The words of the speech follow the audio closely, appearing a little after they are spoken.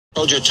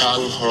Hold your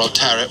tongue, or I'll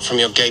tear it from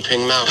your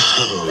gaping mouth.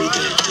 Oh, he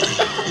did he?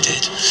 He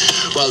did.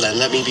 Well then,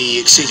 let me be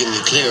exceedingly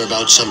clear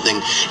about something.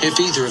 If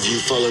either of you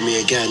follow me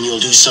again, you'll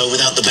do so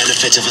without the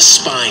benefit of a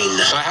spine.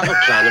 I have a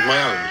plan of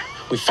my own.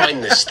 We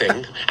find this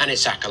thing and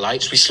its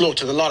acolytes, we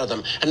slaughter the lot of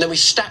them, and then we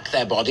stack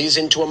their bodies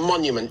into a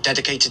monument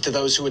dedicated to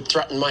those who would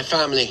threaten my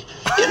family.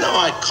 You know,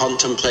 I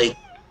contemplate...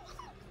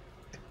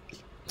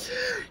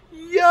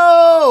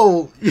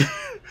 Yo!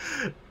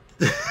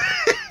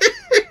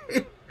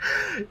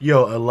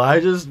 Yo,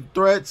 Elijah's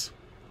threats,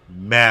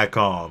 mad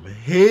calm.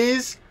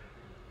 His,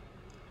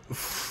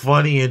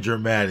 funny and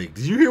dramatic.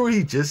 Did you hear what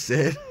he just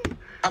said?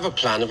 I have a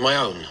plan of my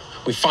own.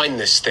 We find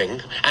this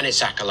thing and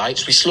its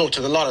acolytes, we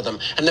slaughter the lot of them,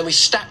 and then we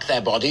stack their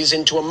bodies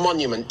into a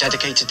monument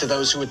dedicated to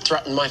those who would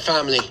threaten my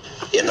family.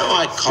 You know,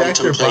 I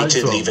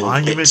contemplated leaving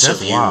bits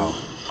of you wild.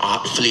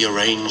 artfully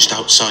arranged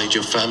outside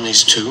your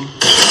family's tomb.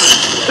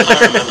 I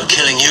remember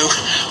killing you.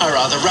 I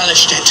rather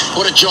relished it.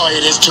 What a joy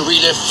it is to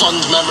relive fond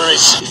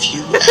memories. If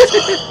you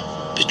ever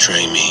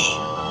betray me,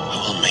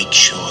 I will make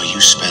sure you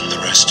spend the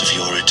rest of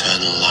your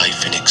eternal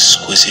life in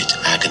exquisite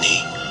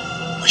agony,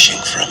 wishing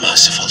for a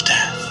merciful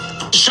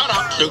death. Shut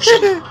up,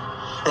 Lucian,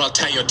 or I'll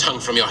tear your tongue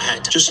from your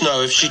head. Just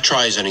know if she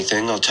tries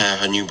anything, I'll tear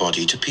her new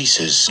body to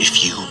pieces.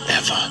 If you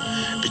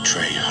ever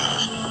betray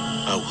her,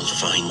 I will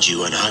find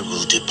you and I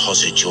will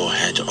deposit your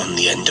head on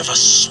the end of a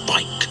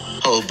spike.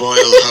 I'll boil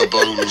her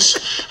bones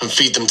and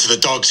feed them to the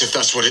dogs if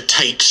that's what it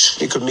takes.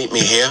 You could meet me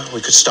here.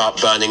 We could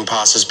start burning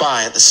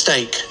passers-by at the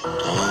stake. Oh,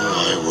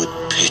 I would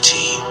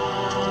pity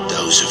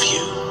those of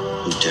you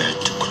who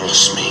dared to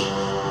cross me.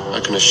 I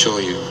can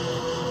assure you,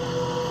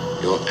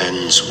 your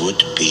ends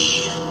would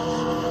be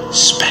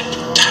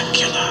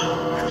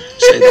spectacular.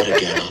 Say that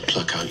again, I'll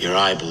pluck out your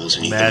eyeballs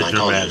and eat them like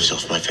olives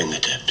off my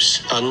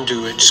fingertips.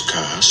 Undo its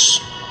curse,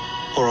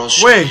 or I'll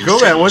show you. Wait, go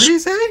back. What did he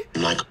say?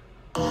 Like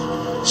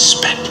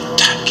spectacular.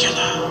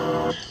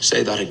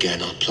 Say that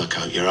again, I'll pluck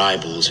out your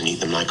eyeballs and eat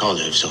them like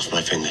olives off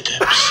my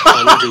fingertips.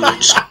 Undo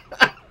its...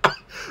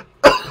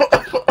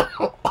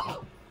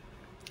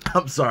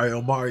 I'm sorry,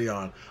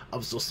 Omarion.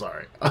 I'm so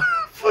sorry.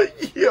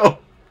 But yo.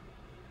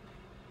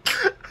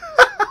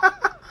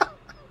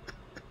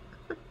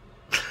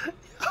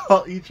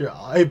 I'll eat your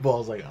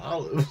eyeballs like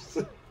olives.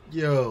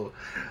 Yo.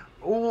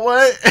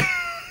 What?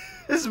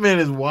 This man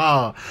is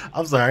wild.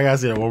 I'm sorry, I gotta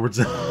say that one more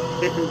time.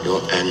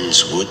 Your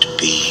ends would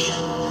be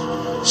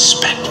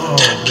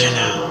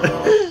spectacular.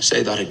 Oh,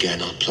 say that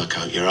again, I'll pluck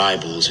out your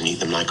eyeballs and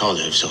eat them like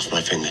olives off my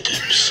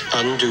fingertips.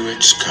 Undo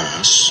its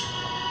curse,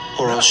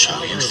 or I'll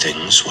show you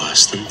things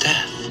worse than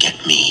death.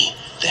 Get me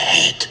the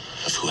head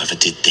of whoever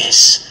did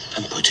this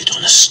and put it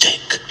on a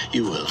stick.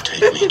 You will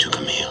take me to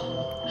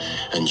Camille,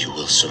 and you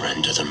will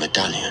surrender the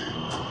medallion,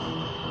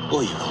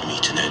 or you will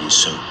meet an end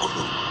so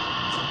cruel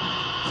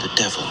the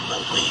devil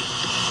will weep.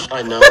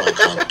 I know I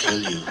can't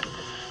kill you,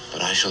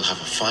 but I shall have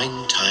a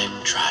fine time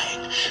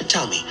trying.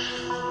 Tell me,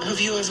 have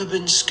you ever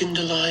been skinned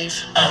alive?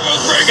 I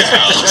will bring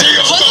hell to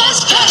your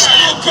bones. I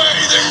will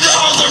bathe in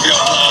wrath of your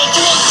blood.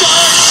 You will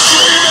die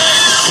screaming.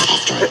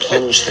 After I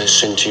plunge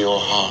this into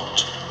your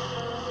heart,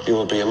 you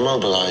will be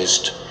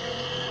immobilized,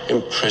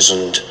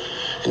 imprisoned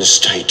in a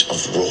state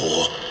of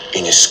raw,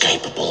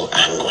 inescapable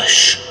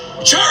anguish.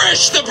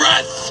 Cherish the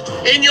breath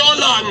in your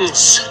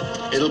lungs.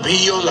 It'll be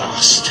your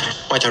last.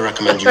 Might I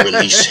recommend you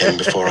release him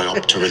before I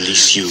opt to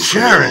release you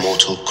from your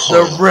mortal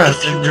coil? The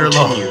breath in your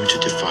lungs. If you continue to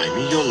defy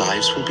me, your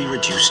lives will be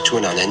reduced to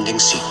an unending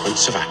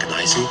sequence of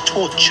agonizing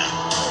torture.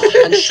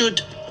 And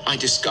should I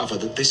discover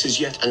that this is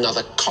yet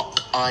another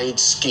cock-eyed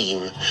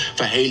scheme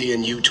for Haley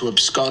and you to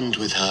abscond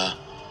with her,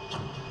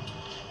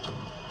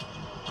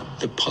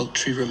 the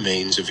paltry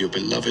remains of your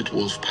beloved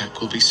wolf pack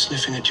will be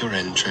sniffing at your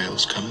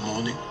entrails come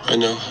morning. I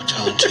know how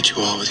talented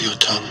you are with your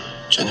tongue,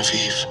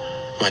 Genevieve.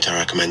 Might I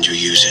recommend you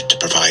use it to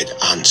provide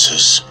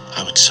answers?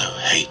 I would so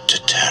hate to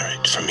tear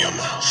it from your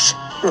mouth.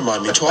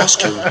 Remind me to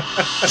ask him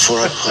before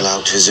I pull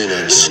out his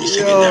innards.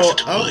 Anything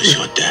inevitable is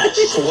your death.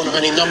 For one of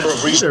any number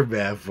of reasons. They're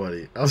bad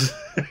funny.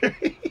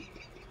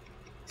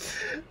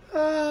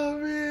 Oh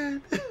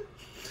man.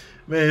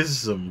 Man, this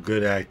is some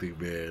good acting,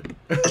 man.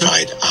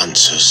 Provide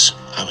answers.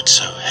 I would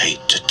so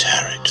hate to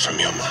tear it from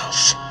your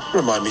mouth.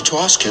 Remind me to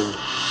ask him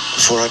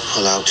before I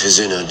pull out his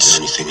innards.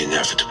 Anything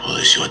inevitable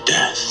is your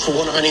death. For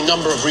one of any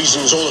number of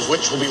reasons, all of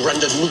which will be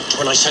rendered moot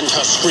when I send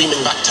her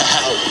screaming back to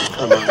hell.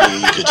 I'm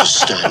only eager to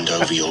stand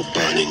over your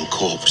burning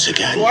corpse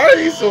again. Why are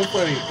you so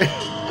funny?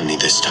 Only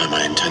this time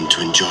I intend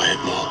to enjoy it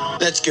more.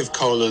 Let's give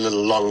Cole a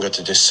little longer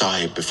to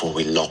decide before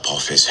we lop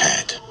off his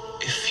head.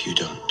 If you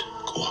don't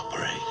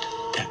cooperate,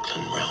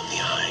 Declan round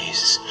the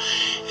eyes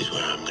is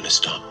where I'm going to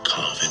start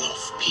carving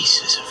off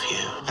pieces of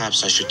you.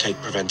 Perhaps I should take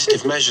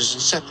preventative measures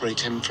and separate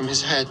him from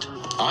his head.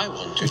 I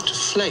wanted to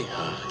flay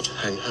her and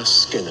hang her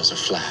skin as a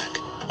flag.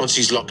 Once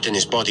he's locked in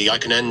his body, I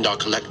can end our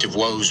collective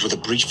woes with a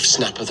brief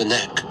snap of the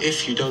neck.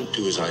 If you don't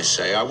do as I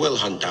say, I will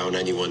hunt down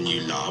anyone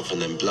you love,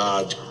 and then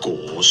blood,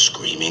 gore,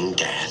 screaming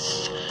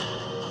death.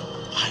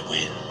 I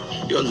win.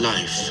 Your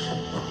life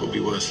will be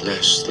worth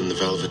less than the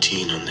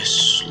velveteen on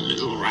this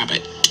little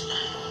rabbit.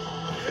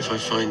 If I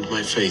find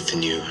my faith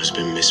in you has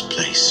been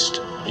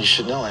misplaced, You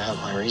should know I have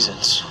my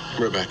reasons.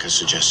 Rebecca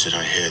suggested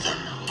I hear them.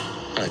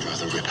 I'd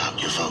rather rip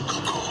out your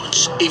vocal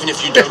cords. Even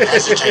if you don't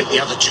hesitate, the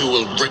other two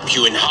will rip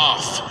you in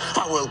half.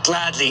 I will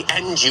gladly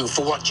end you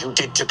for what you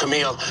did to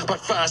Camille. But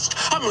first,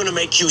 I'm going to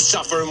make you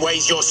suffer in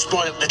ways your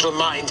spoilt little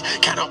mind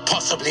cannot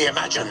possibly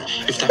imagine.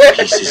 If that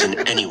peace is in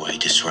any way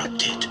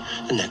disrupted,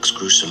 the next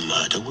gruesome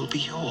murder will be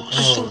yours.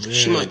 I thought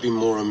she might be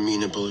more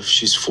amenable if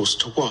she's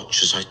forced to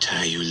watch as I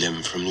tear you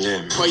limb from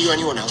limb. Were you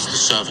anyone else, the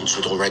servants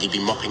would already be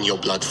mopping your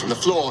blood from the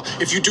floor.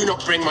 If you do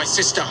not bring my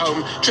sister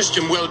home,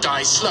 Tristan will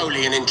die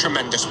slowly and in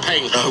tremendous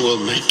pain. I will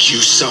make you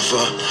suffer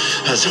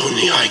as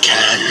only I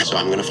can. So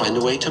I'm going to find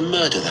a way to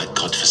murder that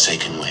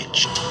godforsaken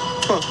witch.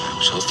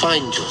 Perhaps I'll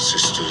find your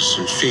sisters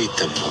and feed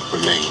them what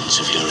remains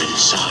of your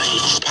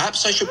insides.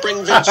 Perhaps I should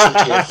bring Vincent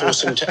here,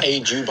 force him to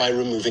aid you by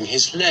removing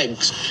his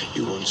legs.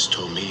 You once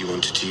told me you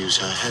wanted to use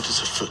her head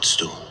as a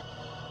footstool.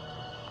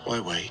 Why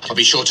wait? I'll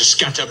be sure to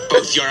scatter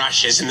both your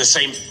ashes in the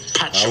same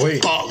patch of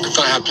bog.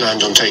 I had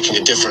planned on taking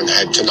a different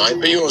head tonight,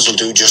 but yours will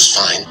do just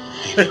fine.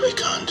 Maybe we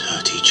can't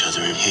hurt each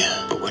other in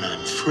here, but when I'm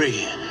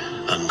free,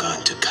 I'm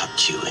going to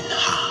cut you in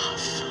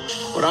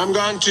half. What I'm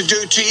going to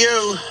do to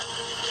you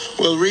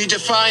will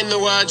redefine the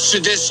word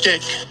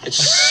sadistic. It's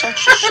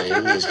such a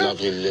shame these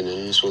lovely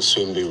linens will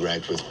soon be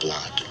red with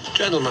blood.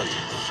 Gentlemen,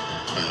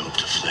 I hope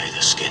to flay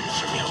the skin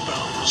from your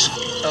bones.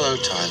 hello,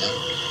 Tyler.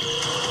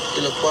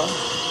 You look well.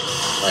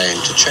 I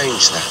aim to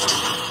change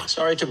that.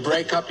 Sorry to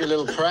break up your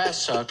little prayer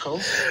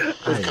circle.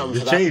 We've come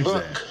for that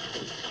book.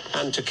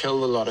 And to kill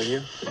the lot of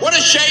you. What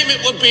a shame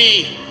it would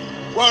be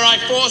were I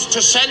forced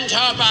to send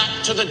her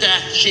back to the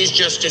death she's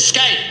just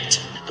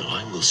escaped. But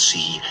I will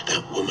see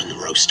that woman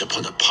roast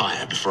upon a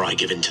pyre before I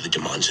give in to the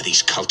demands of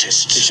these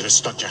cultists. You should have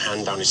stuck your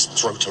hand down his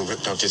throat and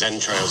ripped out his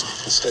entrails.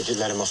 Instead, you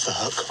let him off the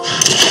hook.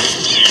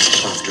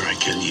 After I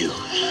kill you,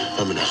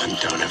 I'm gonna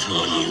hunt down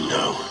everyone you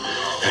know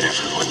and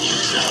everyone you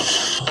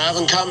love. I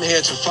haven't come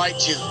here to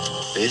fight you.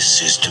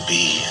 This is to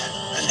be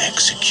an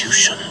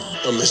execution.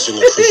 I'm missing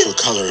a crucial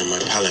color in my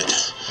palette.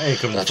 Hey,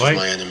 come That fight. of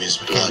my enemy's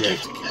blood,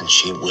 and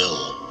she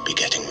will be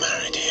getting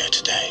married here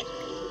today.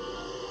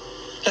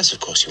 Unless, of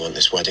course, you want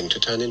this wedding to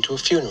turn into a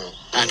funeral.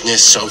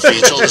 Agnes, Sophie,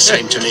 it's all the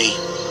same to me.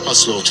 I'll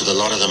slaughter the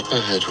lot of them.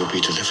 Her head will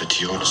be delivered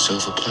to you on a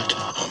silver platter.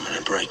 I'm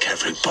gonna break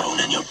every bone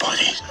in your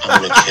body.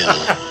 I'm gonna kill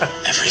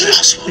every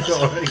last one of them.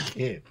 No, I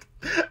can't.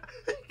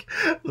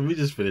 Let me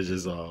just finish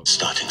this off.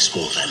 Starting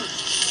small then.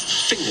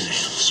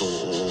 Fingernails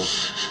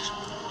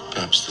or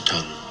perhaps the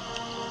tongue.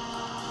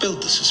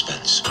 Build the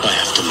suspense. I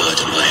have to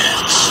murder my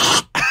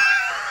ex.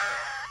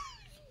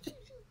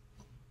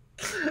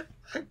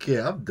 I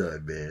can't. I'm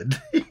done, man.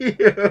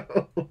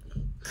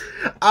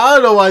 I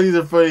don't know why these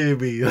are funny to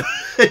me.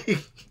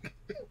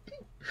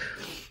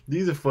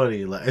 These are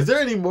funny. Like, is there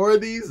any more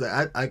of these?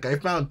 I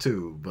found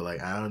two, but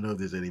like I don't know if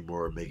there's any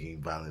more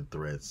making violent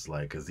threats.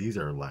 Like, cause these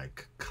are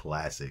like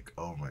classic.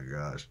 Oh my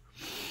gosh.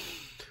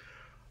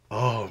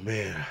 Oh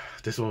man,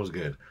 this one was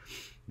good.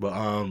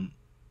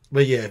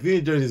 But yeah, if you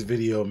enjoyed this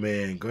video,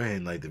 man, go ahead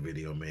and like the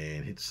video,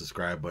 man. Hit the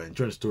subscribe button.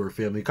 Join the Stewart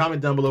family.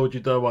 Comment down below what you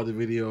thought about the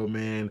video,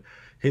 man.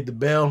 Hit the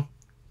bell.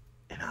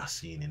 And I'll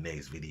see you in the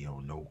next video.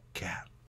 No cap.